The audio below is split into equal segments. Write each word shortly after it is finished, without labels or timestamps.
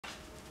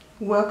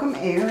Welcome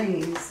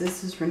Aries,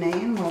 this is Renee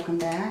and welcome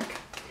back.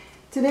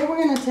 Today we're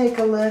going to take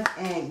a look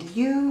at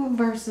you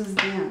versus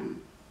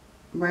them,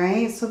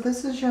 right? So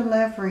this is your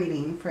love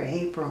reading for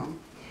April.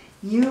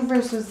 You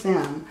versus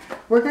them.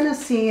 We're going to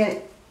see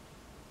it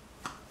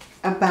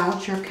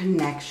about your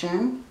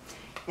connection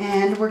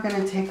and we're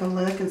going to take a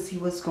look and see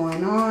what's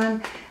going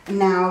on.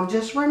 Now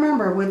just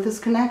remember with this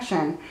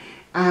connection,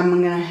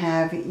 I'm going to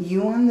have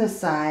you on this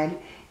side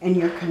and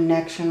your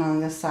connection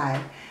on this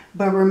side.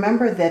 But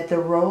remember that the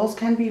roles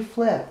can be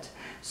flipped.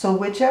 So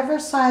whichever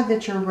side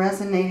that you're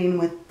resonating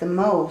with the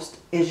most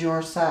is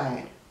your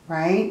side,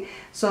 right?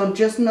 So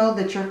just know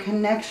that your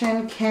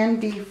connection can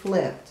be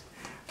flipped,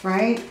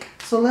 right?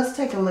 So let's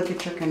take a look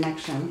at your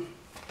connection.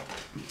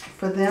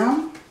 For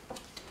them,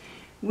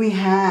 we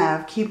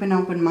have keep an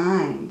open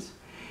mind.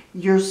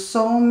 Your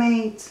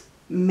soulmate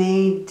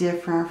may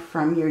differ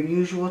from your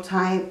usual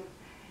type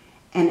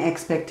and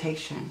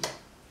expectation,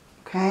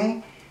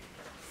 okay?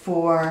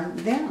 For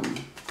them,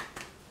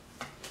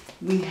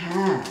 we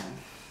have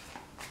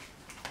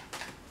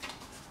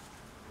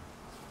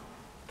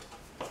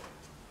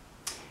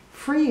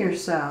free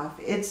yourself.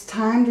 It's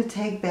time to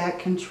take back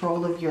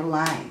control of your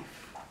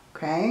life.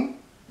 Okay?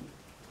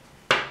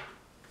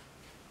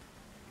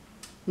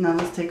 Now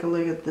let's take a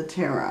look at the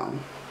tarot.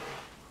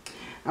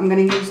 I'm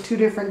going to use two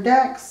different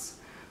decks.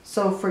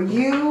 So for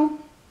you,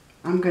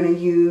 I'm going to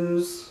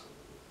use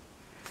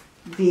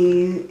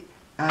the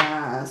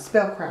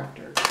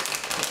Spellcrafter.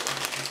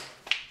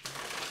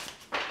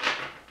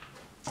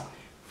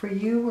 For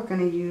you, we're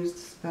going to use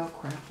the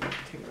Spellcrafter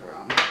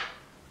Tarot.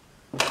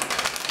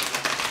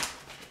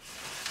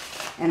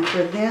 And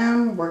for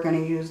them, we're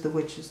going to use the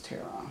Witch's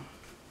Tarot.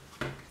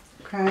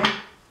 Okay?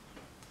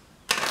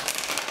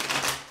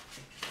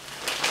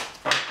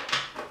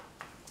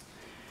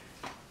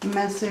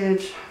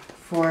 Message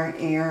for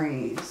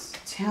Aries.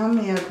 Tell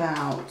me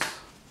about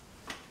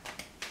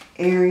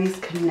Aries'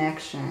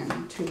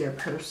 connection to their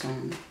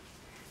person.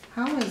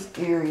 How is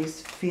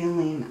Aries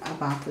feeling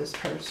about this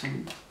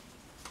person?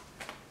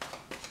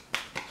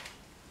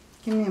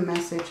 Give me a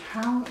message.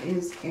 How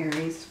is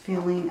Aries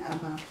feeling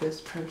about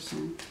this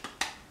person?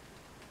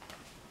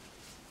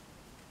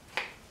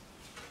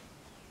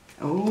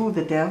 Oh,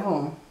 the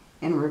Devil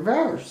in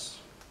reverse.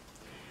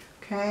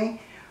 Okay.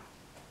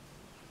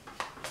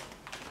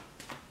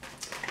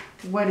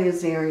 What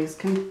is Aries'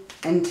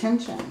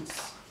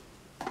 intentions?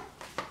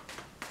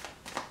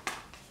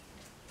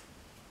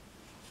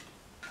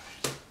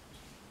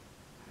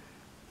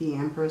 The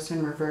Empress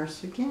in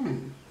reverse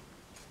again.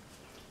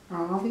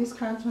 Are all these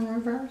cards in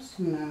reverse?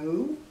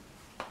 No.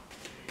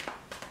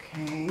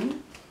 Okay.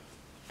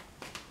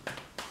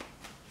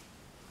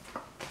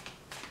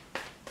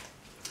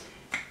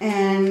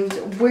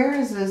 And where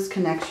is this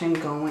connection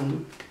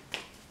going?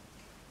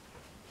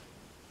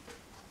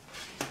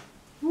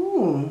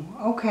 Ooh,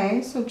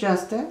 okay, so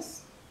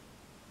Justice.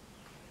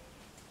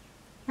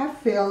 I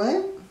feel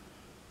it.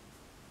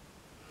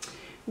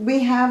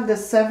 We have the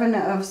Seven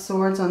of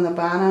Swords on the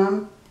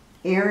bottom,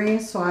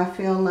 Aries, so I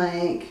feel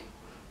like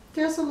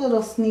there's a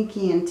little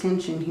sneaky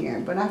intention here,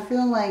 but I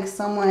feel like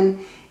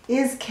someone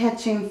is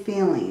catching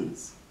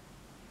feelings.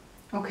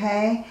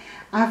 Okay?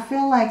 I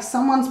feel like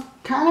someone's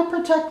kind of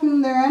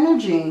protecting their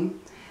energy,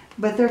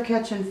 but they're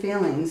catching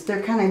feelings.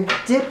 They're kind of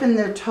dipping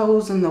their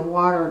toes in the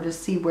water to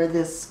see where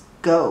this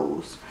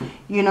goes.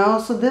 You know,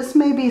 so this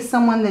may be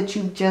someone that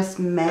you just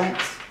met,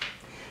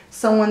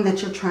 someone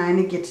that you're trying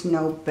to get to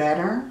know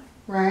better,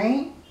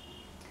 right?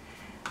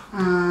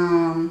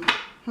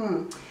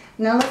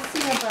 Now let's see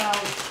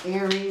about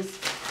Aries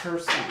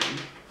person.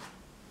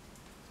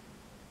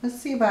 Let's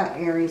see about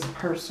Aries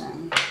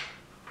person.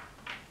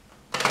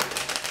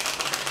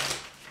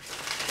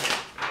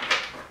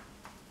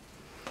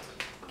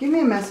 Give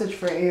me a message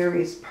for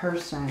Aries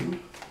person.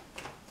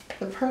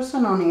 The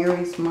person on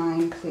Aries'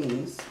 mind,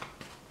 please.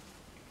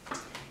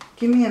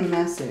 Give me a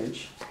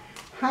message.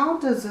 How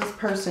does this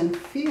person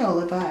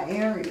feel about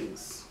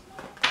Aries?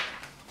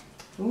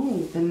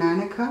 Ooh, the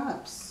Nine of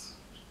Cups.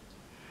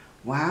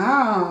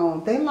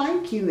 Wow, they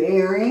like you,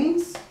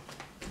 Aries.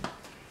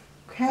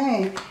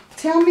 Okay,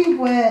 tell me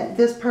what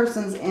this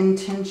person's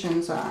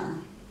intentions are.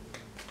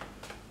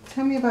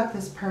 Tell me about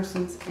this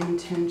person's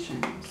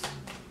intentions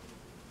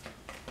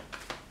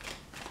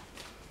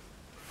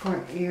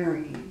for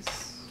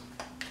Aries.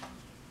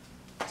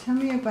 Tell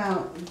me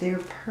about their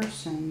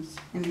person's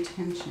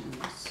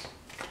intentions.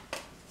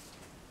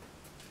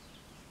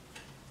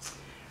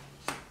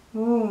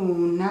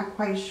 Ooh, not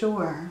quite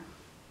sure.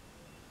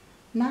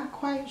 Not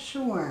quite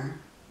sure.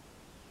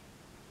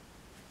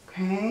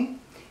 Okay.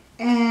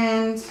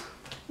 And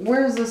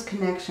where is this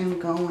connection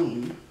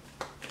going?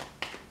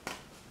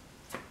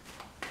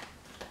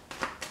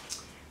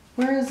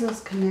 Where is this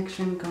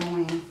connection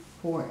going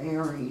for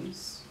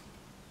Aries?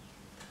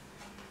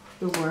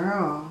 The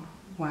World.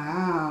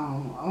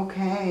 Wow.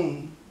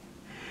 Okay.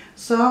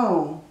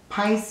 So,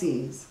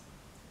 Pisces.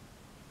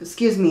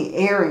 Excuse me,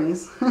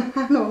 Aries.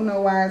 I don't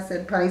know why I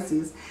said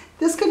Pisces.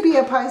 This could be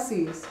a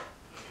Pisces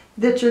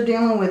that you're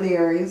dealing with,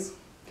 Aries.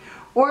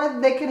 Or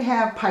they could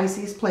have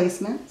Pisces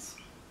placements.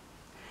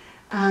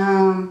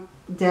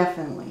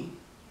 Definitely.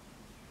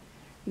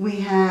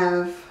 We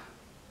have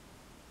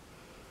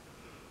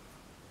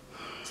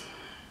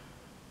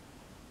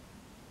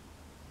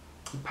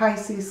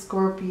Pisces,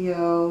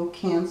 Scorpio,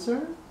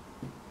 Cancer.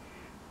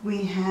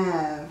 We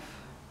have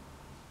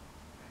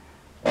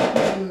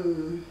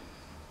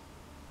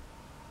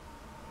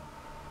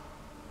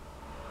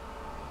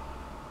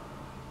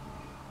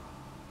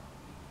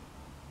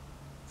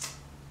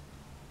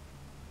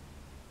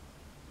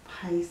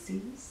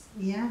Pisces.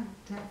 Yeah,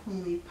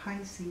 definitely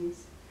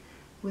Pisces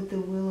with the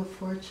Wheel of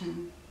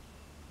Fortune.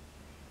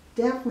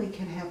 Definitely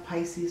could have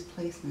Pisces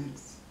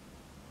placements.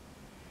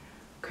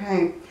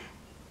 Okay.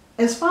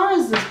 As far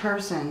as this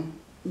person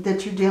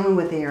that you're dealing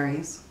with,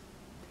 Aries,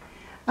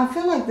 I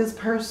feel like this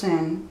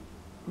person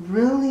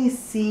really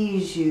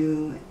sees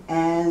you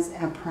as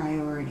a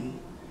priority.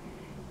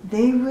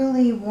 They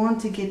really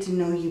want to get to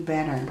know you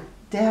better.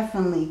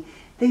 Definitely.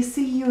 They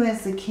see you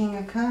as the King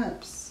of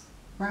Cups,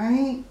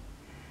 right?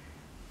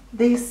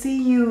 They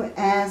see you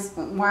as,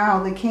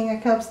 wow, the King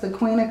of Cups, the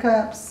Queen of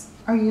Cups.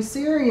 Are you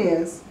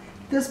serious?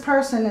 This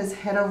person is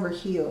head over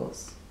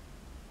heels.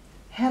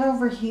 Head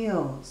over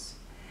heels.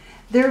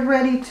 They're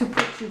ready to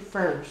put you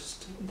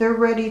first. They're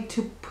ready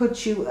to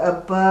put you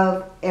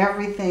above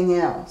everything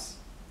else,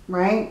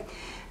 right?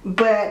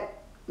 But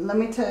let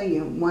me tell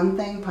you one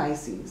thing,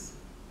 Pisces.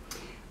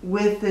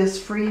 With this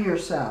free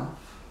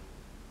yourself,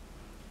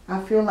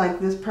 I feel like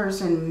this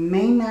person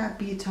may not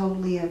be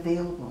totally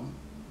available,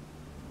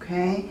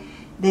 okay?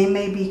 They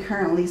may be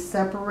currently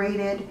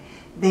separated.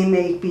 They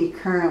may be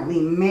currently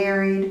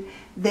married.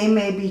 They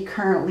may be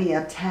currently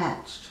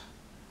attached.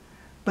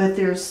 But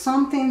there's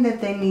something that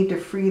they need to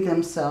free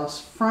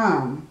themselves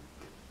from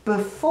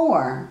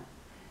before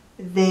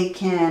they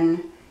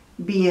can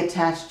be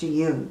attached to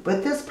you.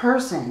 But this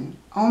person,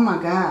 oh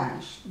my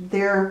gosh,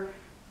 they're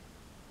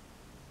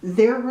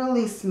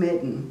really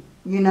smitten,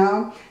 you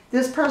know?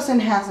 This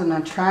person has an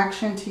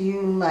attraction to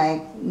you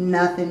like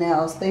nothing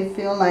else. They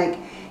feel like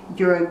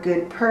you're a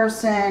good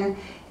person.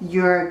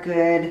 You're a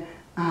good,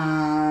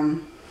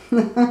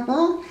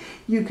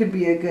 you could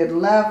be a good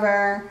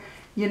lover,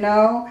 you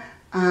know?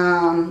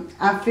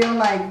 I feel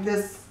like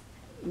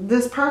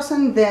this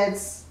person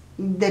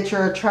that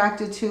you're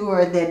attracted to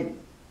or that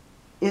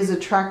is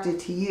attracted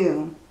to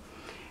you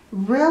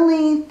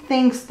really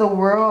thinks the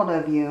world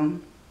of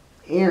you,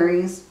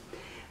 Aries.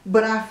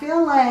 But I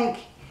feel like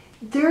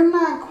they're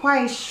not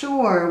quite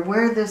sure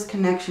where this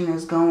connection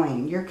is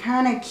going. You're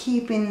kind of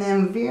keeping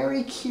them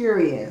very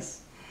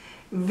curious,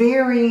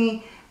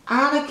 very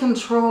out of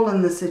control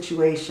in the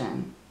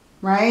situation,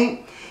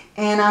 right?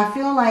 And I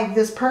feel like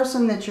this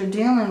person that you're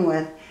dealing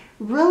with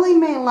really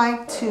may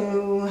like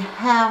to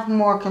have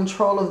more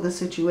control of the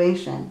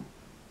situation,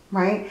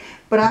 right?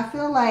 But I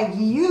feel like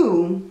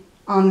you,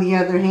 on the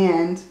other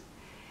hand,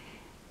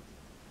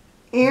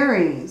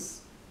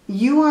 Aries,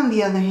 you on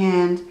the other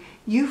hand,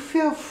 you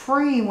feel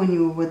free when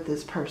you're with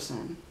this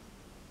person,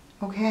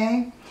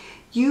 okay?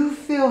 You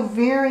feel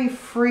very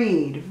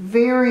freed,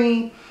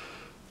 very,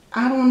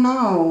 I don't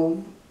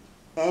know.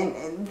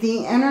 And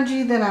the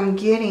energy that I'm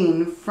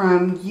getting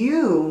from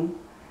you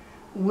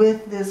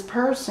with this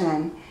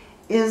person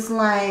is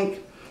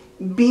like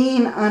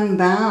being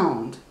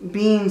unbound,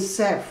 being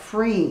set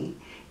free.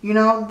 You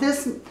know,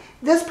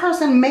 this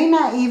person may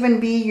not even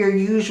be your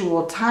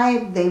usual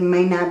type. They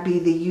may not be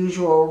the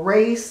usual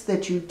race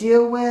that you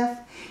deal with.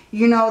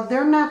 You know,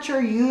 they're not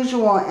your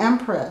usual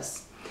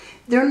empress.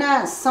 They're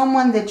not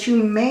someone that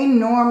you may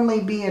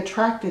normally be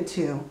attracted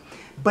to,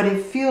 but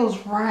it feels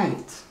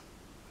right.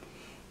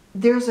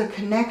 There's a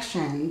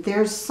connection.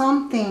 There's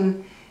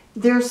something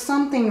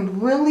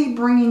really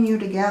bringing you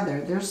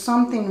together. There's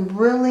something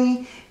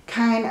really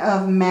kind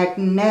of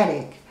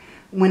magnetic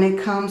when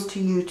it comes to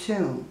you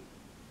two,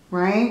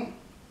 right?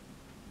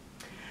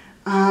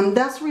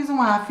 That's the reason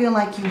why I feel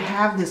like you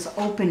have this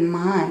open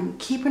mind.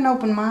 Keep an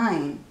open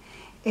mind,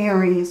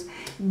 Aries.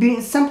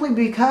 Simply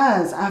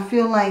because I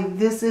feel like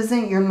this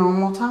isn't your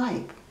normal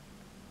type.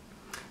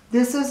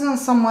 This isn't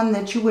someone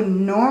that you would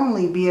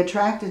normally be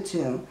attracted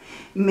to.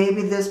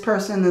 Maybe this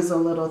person is a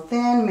little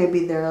thin.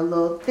 Maybe they're a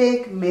little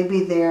thick.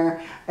 Maybe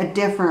they're a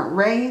different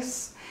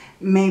race.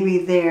 Maybe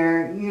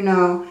they're, you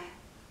know,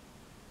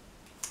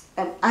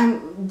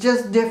 I'm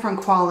just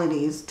different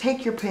qualities.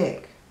 Take your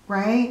pick,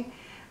 right?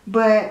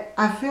 But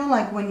I feel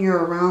like when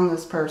you're around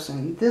this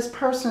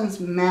person's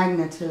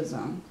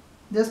magnetism,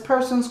 this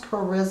person's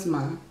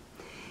charisma,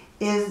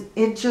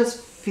 it just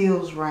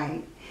feels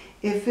right.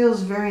 It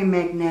feels very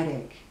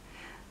magnetic.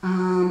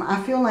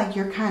 I feel like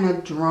you're kind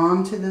of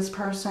drawn to this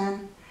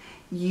person.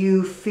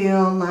 You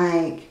feel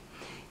like,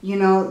 you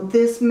know,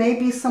 this may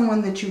be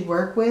someone that you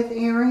work with,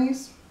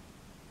 Aries.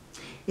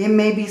 It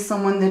may be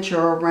someone that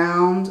you're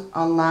around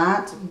a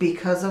lot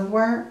because of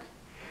work,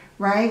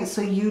 right?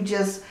 So you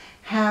just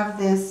have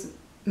this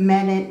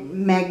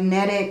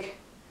magnetic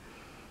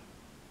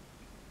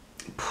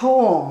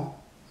pull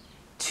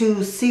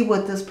to see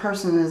what this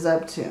person is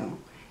up to,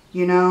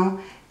 you know?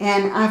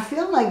 And I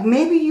feel like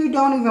maybe you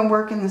don't even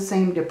work in the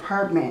same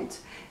department.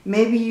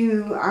 Maybe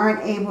you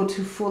aren't able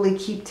to fully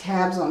keep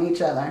tabs on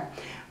each other.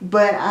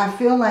 But I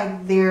feel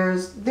like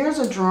there's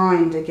a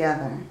drawing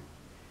together,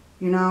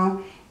 you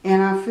know?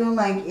 And I feel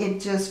like it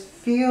just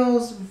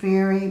feels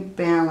very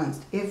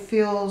balanced. It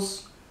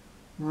feels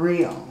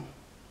real.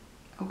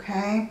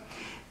 Okay?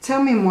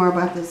 Tell me more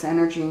about this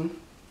energy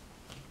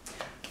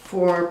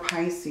for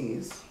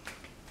Pisces.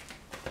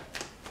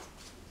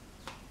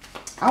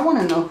 I want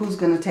to know who's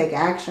going to take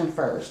action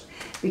first.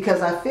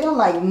 Because I feel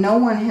like no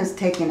one has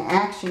taken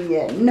action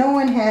yet. No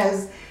one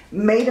has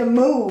made a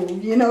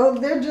move. You know,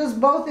 they're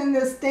just both in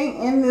this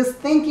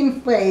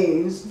thinking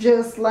phase.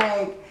 Just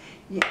like,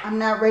 I'm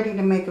not ready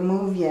to make a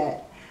move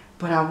yet,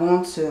 but I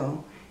want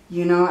to.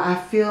 You know, I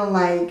feel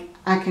like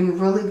I can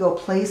really go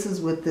places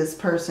with this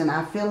person.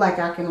 I feel like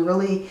I can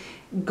really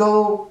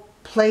go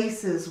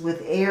places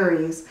with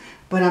Aries,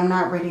 but I'm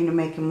not ready to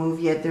make a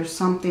move yet. There's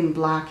something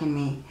blocking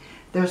me.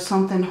 There's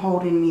something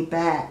holding me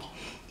back.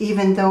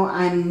 Even though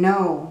I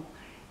know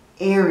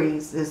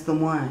Aries is the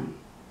one,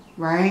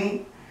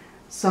 right?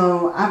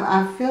 So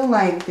I feel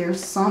like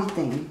there's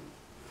something.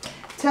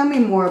 Tell me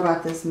more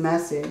about this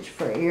message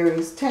for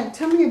Aries.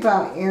 Tell me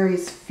about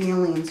Aries'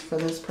 feelings for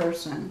this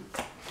person.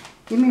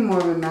 Give me more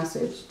of a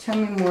message. Tell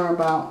me more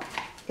about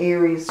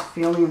Aries'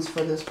 feelings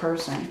for this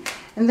person.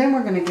 And then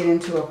we're going to get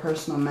into a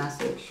personal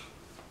message.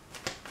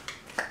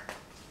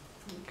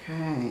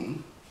 Okay.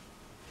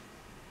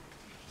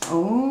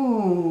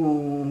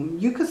 Oh,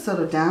 you could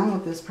settle down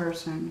with this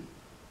person.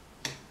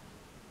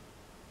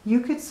 You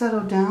could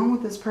settle down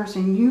with this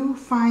person. You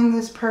find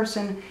this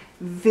person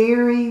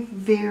very,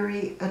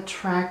 very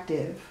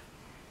attractive.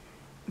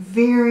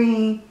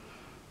 Very,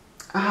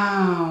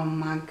 oh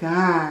my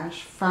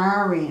gosh,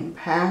 fiery and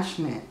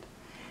passionate.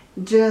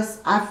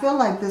 Just, I feel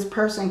like this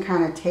person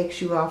kind of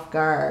takes you off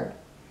guard.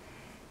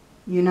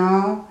 You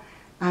know,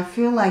 I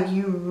feel like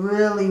you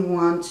really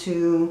want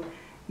to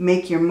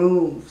make your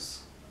moves.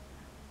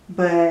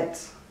 But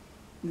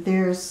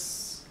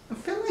I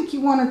feel like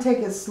you want to take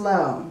it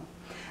slow.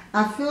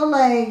 I feel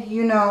like,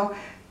 you know,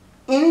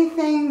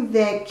 anything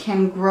that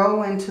can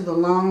grow into the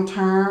long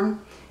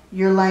term,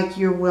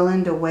 you're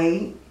willing to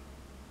wait,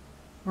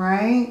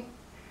 right?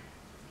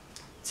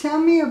 Tell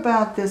me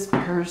about this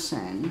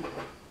person.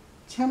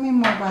 Tell me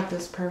more about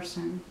this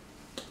person.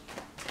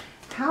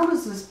 How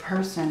does this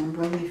person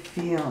really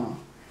feel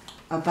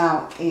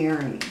about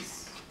Aries?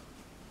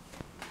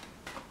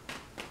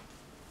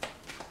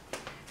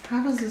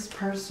 How does this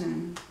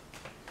person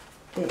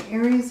that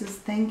Aries is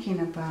thinking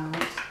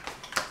about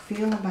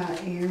feel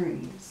about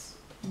Aries?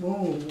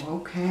 Whoa,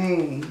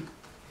 okay.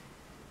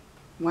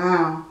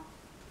 Wow.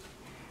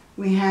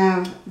 We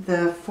have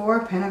the Four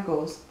of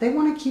Pentacles. They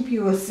want to keep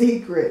you a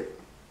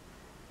secret.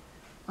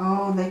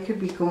 Oh, they could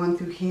be going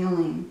through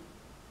healing.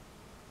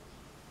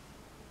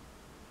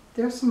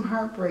 There's some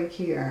heartbreak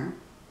here.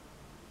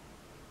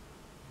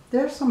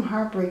 There's some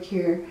heartbreak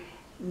here.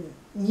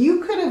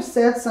 You could have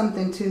said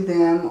something to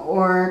them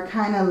or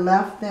kind of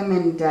left them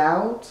in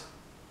doubt.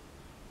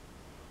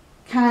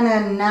 Kind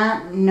of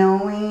not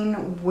knowing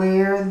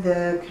where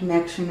the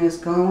connection is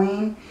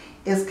going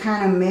is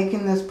kind of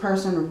making this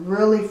person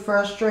really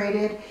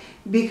frustrated.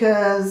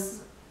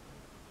 Because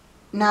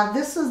now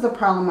this is the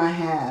problem I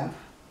have,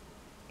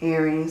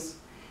 Aries,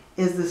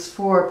 is this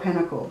Four of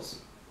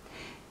Pentacles.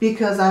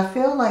 Because I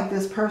feel like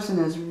this person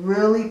is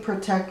really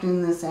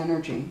protecting this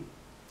energy.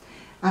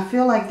 I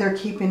feel like they're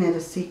keeping it a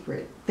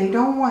secret. They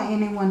don't want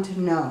anyone to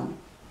know.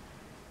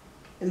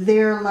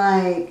 They're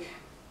like...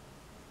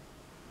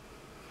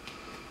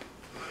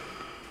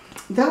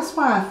 That's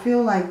why I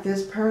feel like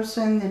this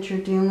person that you're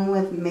dealing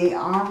with may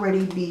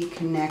already be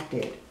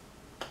connected.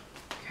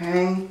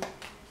 Okay?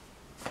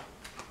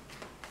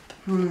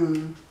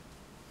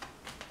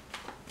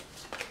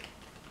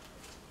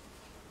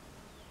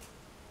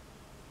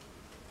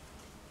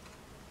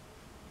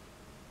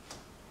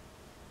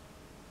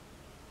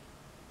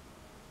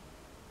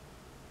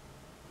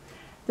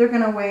 They're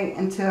going to wait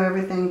until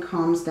everything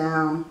calms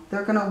down.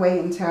 They're going to wait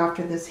until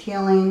after this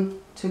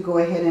healing to go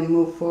ahead and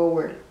move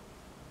forward.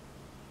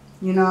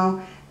 You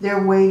know,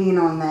 they're waiting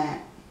on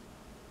that.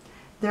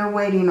 They're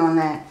waiting on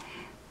that.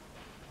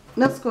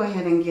 Let's go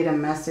ahead and get a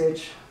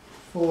message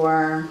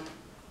for...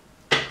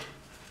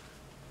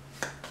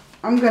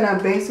 I'm going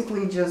to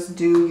basically just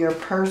do your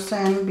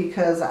person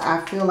because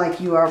I feel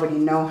like you already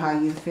know how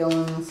you feel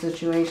in the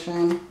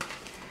situation.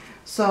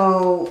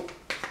 So...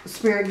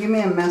 Spirit, give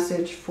me a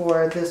message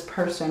for this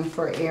person,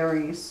 for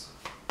Aries.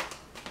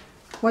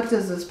 What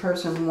does this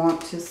person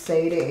want to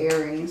say to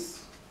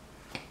Aries?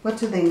 What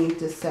do they need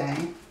to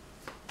say?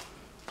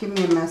 Give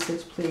me a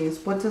message, please.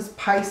 What does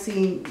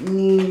Pisces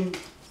need?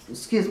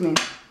 Excuse me.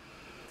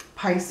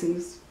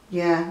 Pisces.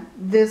 Yeah,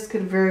 this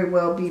could very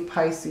well be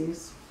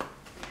Pisces.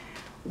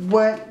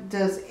 What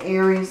does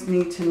Aries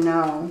need to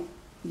know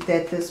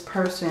that this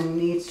person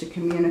needs to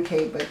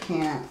communicate but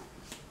can't?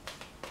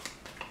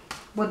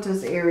 What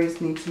does Aries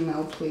need to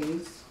know,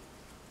 please?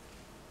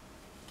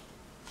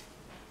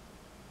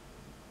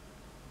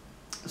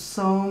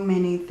 So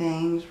many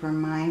things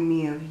remind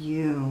me of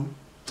you.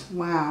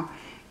 Wow.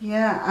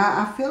 Yeah,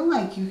 I feel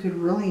like you could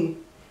really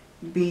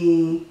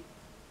be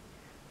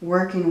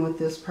working with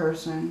this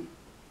person.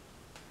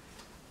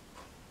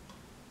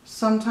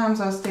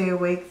 Sometimes I stay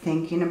awake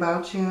thinking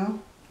about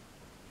you.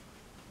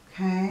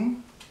 Okay.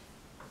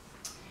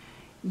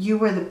 You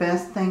were the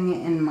best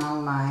thing in my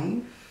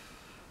life.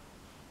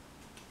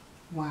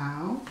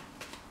 Wow.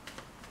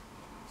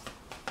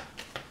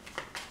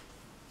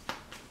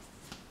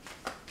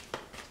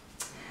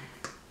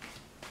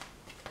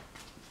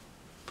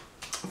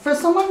 For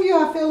some of you,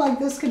 I feel like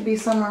this could be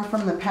someone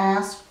from the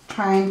past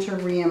trying to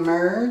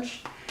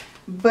re-emerge.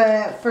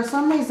 But for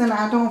some reason,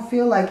 I don't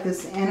feel like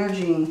this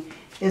energy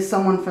is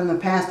someone from the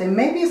past. It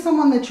may be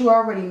someone that you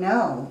already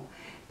know.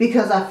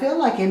 Because I feel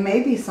like it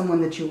may be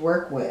someone that you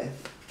work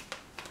with.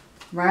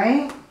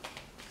 Right?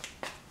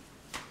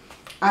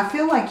 I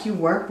feel like you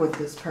work with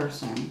this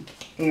person,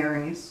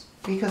 Aries.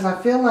 Because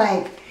I feel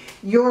like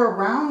you're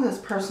around this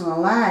person a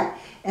lot.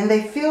 And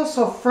they feel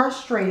so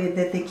frustrated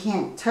that they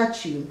can't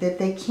touch you. That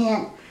they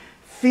can't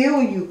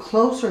feel you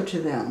closer to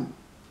them.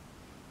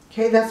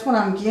 Okay, that's what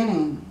I'm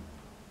getting.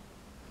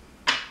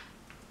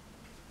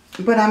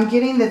 But I'm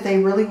getting that they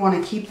really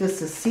want to keep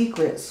this a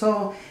secret.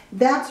 So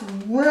that's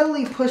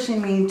really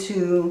pushing me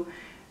to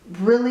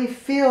really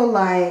feel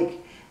like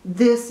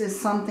this is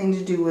something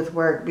to do with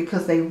work.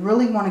 Because they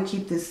really want to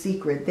keep this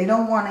secret. They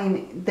don't want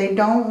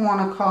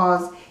to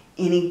cause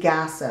any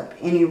gossip,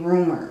 any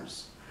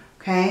rumors.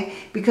 Okay?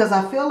 Because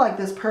I feel like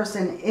this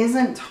person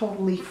isn't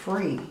totally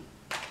free.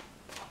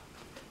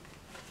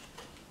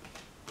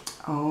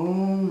 Oh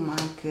my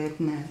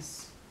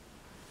goodness.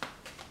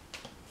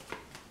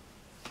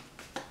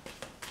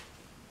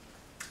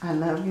 I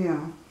love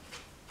you.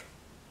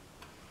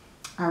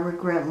 I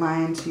regret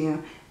lying to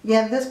you.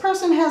 Yeah, this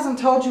person hasn't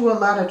told you a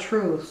lot of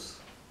truths.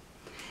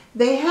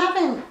 They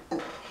haven't,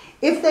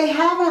 if they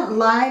haven't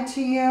lied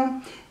to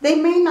you, they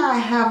may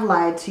not have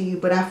lied to you,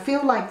 but I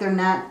feel like they're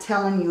not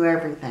telling you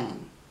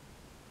everything.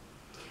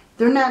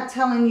 They're not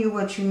telling you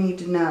what you need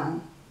to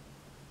know.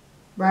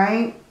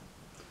 Right?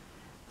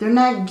 They're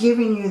not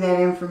giving you that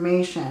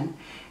information.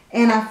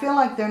 And I feel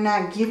like they're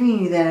not giving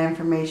you that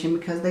information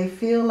because they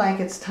feel like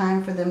it's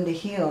time for them to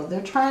heal.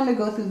 They're trying to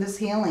go through this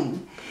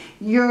healing.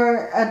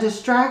 You're a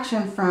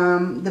distraction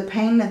from the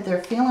pain that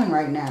they're feeling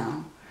right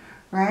now.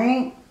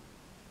 Right?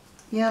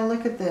 Yeah,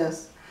 look at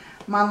this.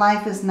 My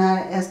life is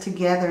not as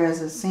together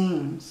as it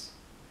seems.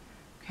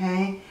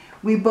 Okay?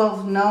 We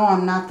both know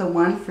I'm not the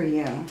one for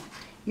you.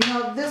 You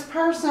know, this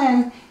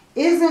person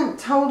isn't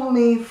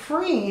totally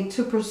free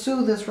to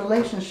pursue this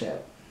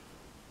relationship.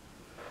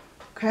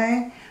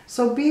 Okay?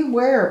 So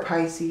beware,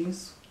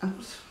 Pisces.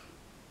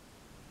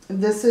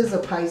 This is a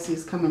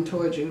Pisces coming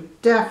towards you.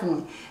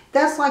 Definitely.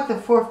 That's like the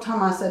 4th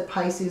time I said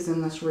Pisces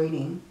in this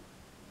reading.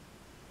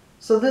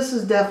 So this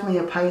is definitely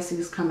a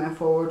Pisces coming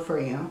forward for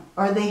you.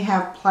 Or they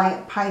have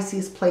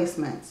Pisces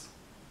placements.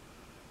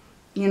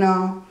 You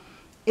know,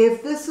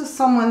 if this is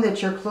someone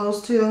that you're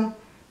close to,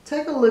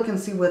 take a look and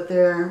see what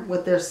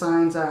their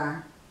signs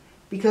are.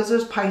 Because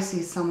there's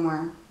Pisces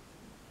somewhere.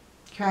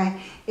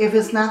 Okay? If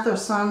it's not their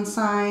sun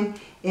sign,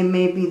 it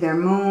may be their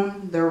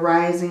moon, their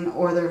rising,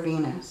 or their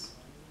Venus.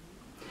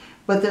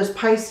 But there's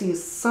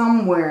Pisces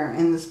somewhere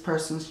in this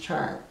person's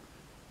chart.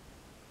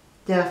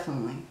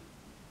 Definitely.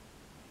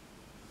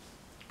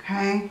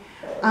 Okay?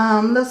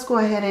 Let's go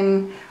ahead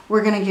and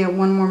we're going to get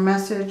one more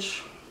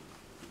message.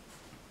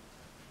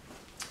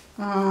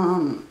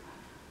 Yeah,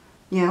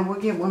 we'll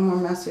get one more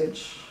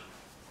message.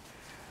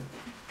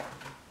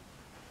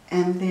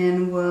 And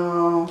then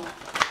we'll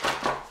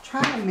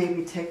try to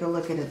maybe take a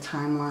look at a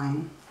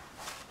timeline.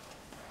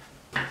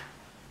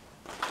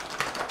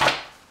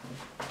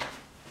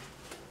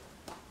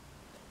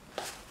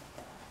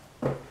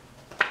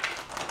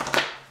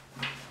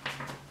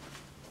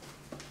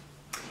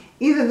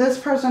 Either this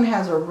person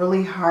has a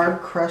really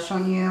hard crush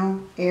on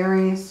you,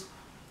 Aries,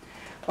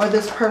 or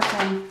this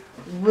person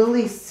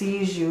really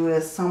sees you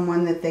as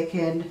someone that they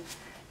could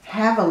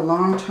have a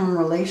long-term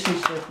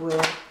relationship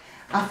with.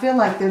 I feel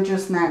like they're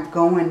just not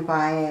going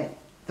by it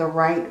the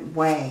right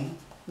way,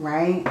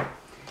 right?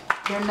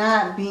 They're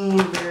not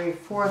being very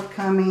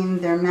forthcoming.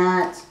 They're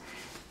not,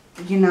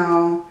 you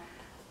know,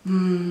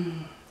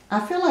 I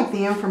feel like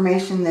the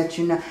information that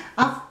you know,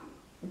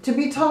 to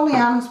be totally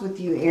honest with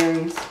you,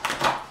 Aries,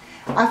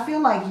 I feel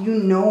like you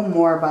know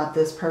more about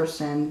this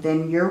person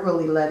than you're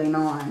really letting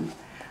on.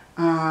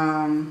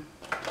 And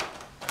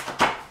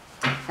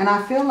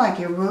I feel like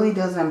it really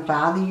doesn't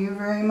bother you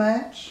very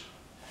much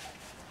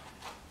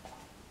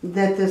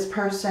that this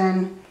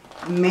person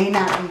may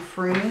not be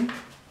free.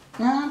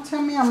 Now,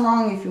 tell me I'm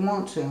wrong if you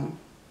want to.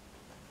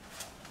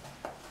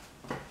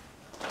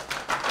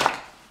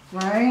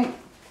 Right?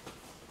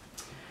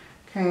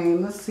 Okay,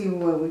 let's see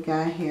what we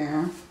got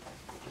here.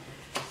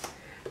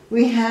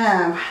 We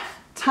have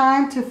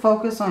time to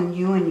focus on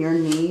you and your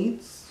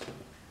needs.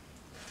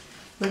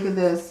 Look at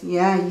this.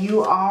 Yeah,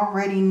 you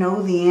already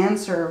know the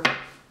answer,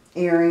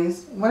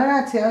 Aries. What did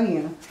I tell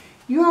you?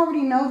 You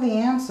already know the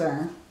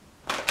answer.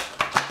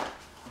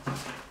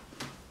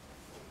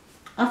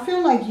 I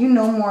feel like you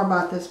know more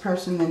about this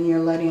person than you're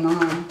letting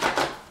on.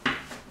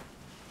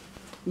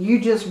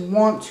 You just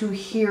want to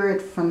hear it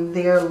from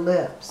their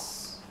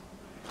lips,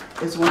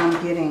 is what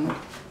I'm getting,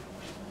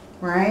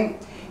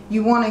 right?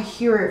 You want to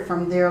hear it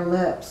from their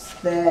lips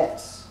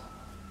that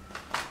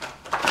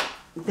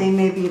they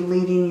may be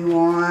leading you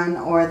on,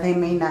 or they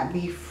may not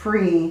be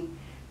free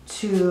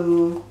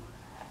to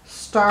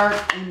start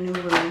a new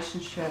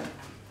relationship.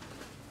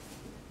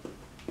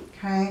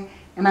 Okay?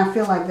 And I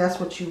feel like that's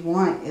what you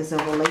want, is a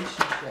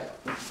relationship.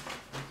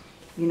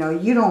 You know,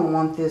 you don't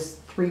want this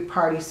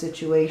three-party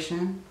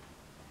situation.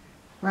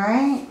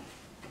 Right?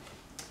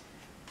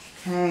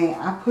 Okay,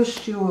 I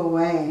pushed you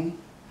away.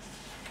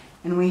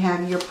 And we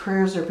have your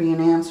prayers are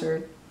being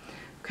answered.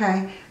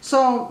 Okay,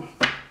 so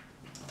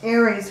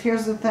Aries,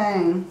 here's the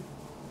thing.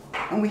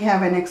 And we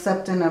have an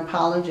accepting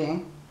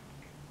apology.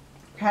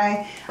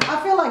 Okay,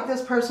 I feel like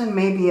this person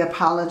may be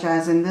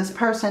apologizing. This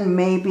person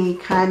may be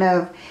kind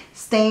of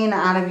staying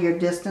out of your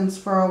distance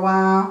for a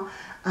while.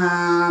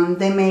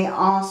 They may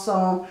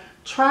also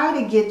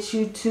try to get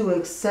you to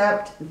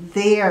accept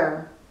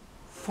their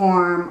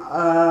form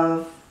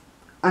of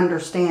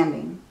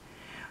understanding,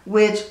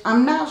 which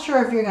I'm not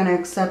sure if you're going to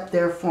accept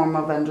their form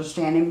of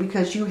understanding,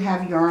 because you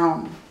have your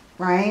own,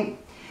 right?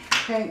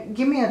 Okay,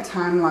 give me a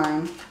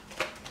timeline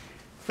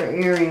for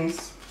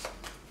Aries.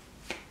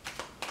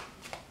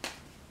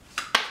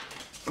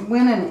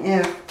 When and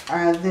if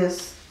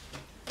this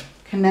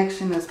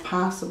connection is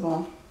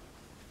possible.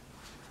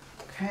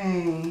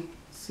 Okay,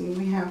 see,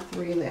 we have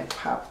 3 that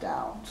popped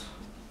out.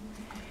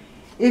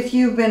 If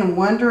you've been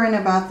wondering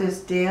about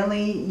this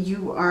daily,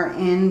 you are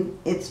in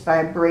its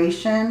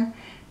vibration.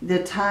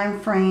 The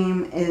time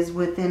frame is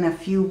within a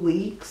few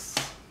weeks.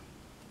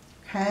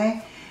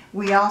 Okay.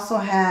 We also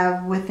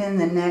have within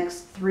the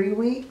next 3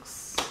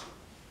 weeks.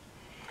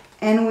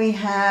 And we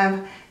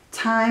have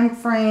time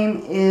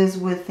frame is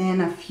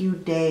within a few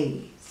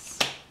days.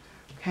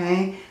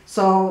 Okay.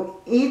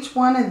 So each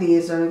one of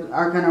these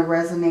are going to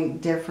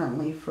resonate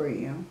differently for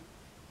you.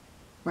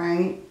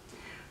 Right?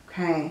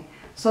 Okay.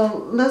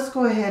 So let's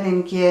go ahead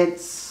and get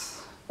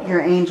your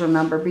angel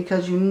number,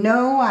 because you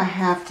know I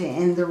have to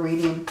end the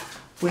reading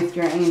with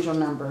your angel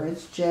number.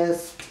 It's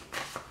just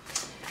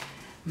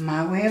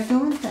my way of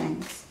doing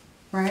things,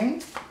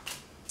 right?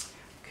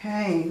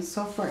 Okay,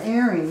 so for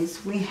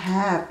Aries, we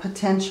have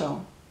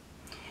potential.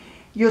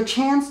 Your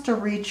chance to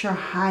reach your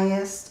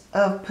highest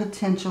of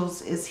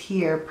potentials is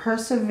here.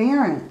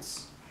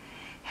 Perseverance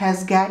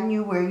has gotten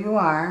you where you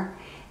are,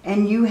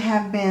 and you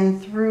have been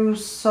through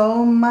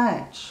so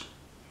much.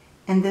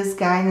 And this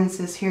guidance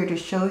is here to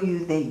show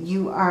you that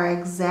you are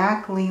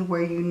exactly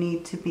where you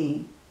need to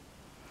be.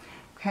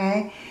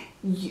 Okay?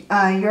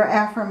 Your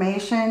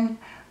affirmation,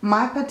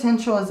 my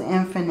potential is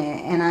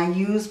infinite, and I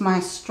use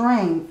my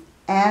strength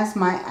as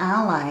my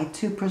ally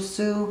to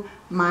pursue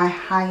my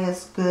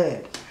highest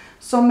good.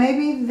 So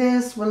maybe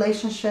this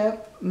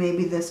relationship,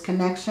 maybe this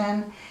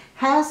connection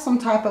has some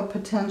type of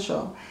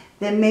potential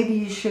that maybe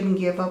you shouldn't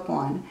give up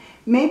on.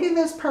 Maybe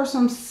this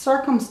person's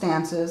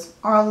circumstances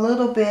are a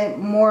little bit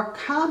more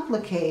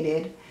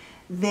complicated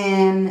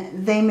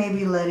than they may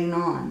be letting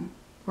on,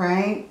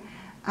 right?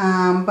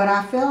 But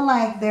I feel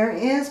like there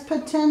is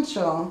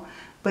potential,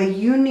 but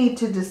you need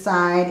to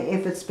decide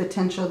if it's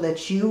potential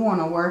that you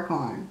want to work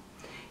on.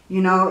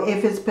 You know,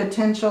 if it's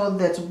potential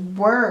that's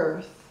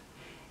worth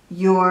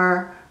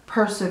your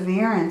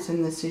perseverance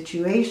in the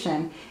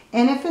situation,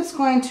 and if it's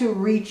going to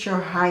reach your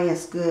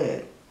highest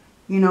good.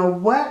 You know,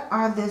 what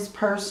are this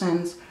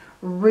person's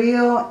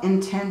real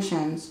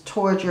intentions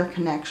towards your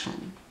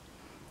connection?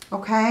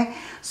 Okay,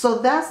 so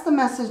that's the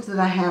message that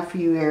I have for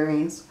you,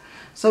 Aries.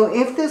 So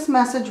if this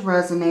message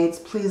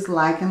resonates, please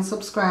like and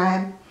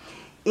subscribe.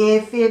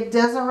 If it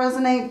doesn't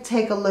resonate,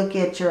 take a look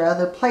at your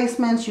other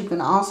placements. You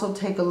can also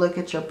take a look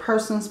at your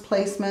person's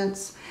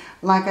placements.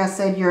 Like I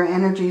said, your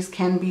energies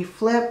can be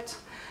flipped.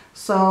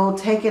 So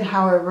take it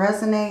how it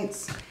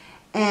resonates.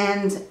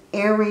 And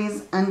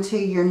Aries,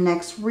 until your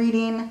next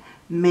reading,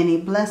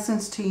 many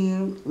blessings to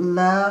you,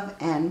 love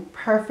and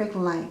perfect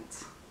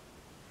light.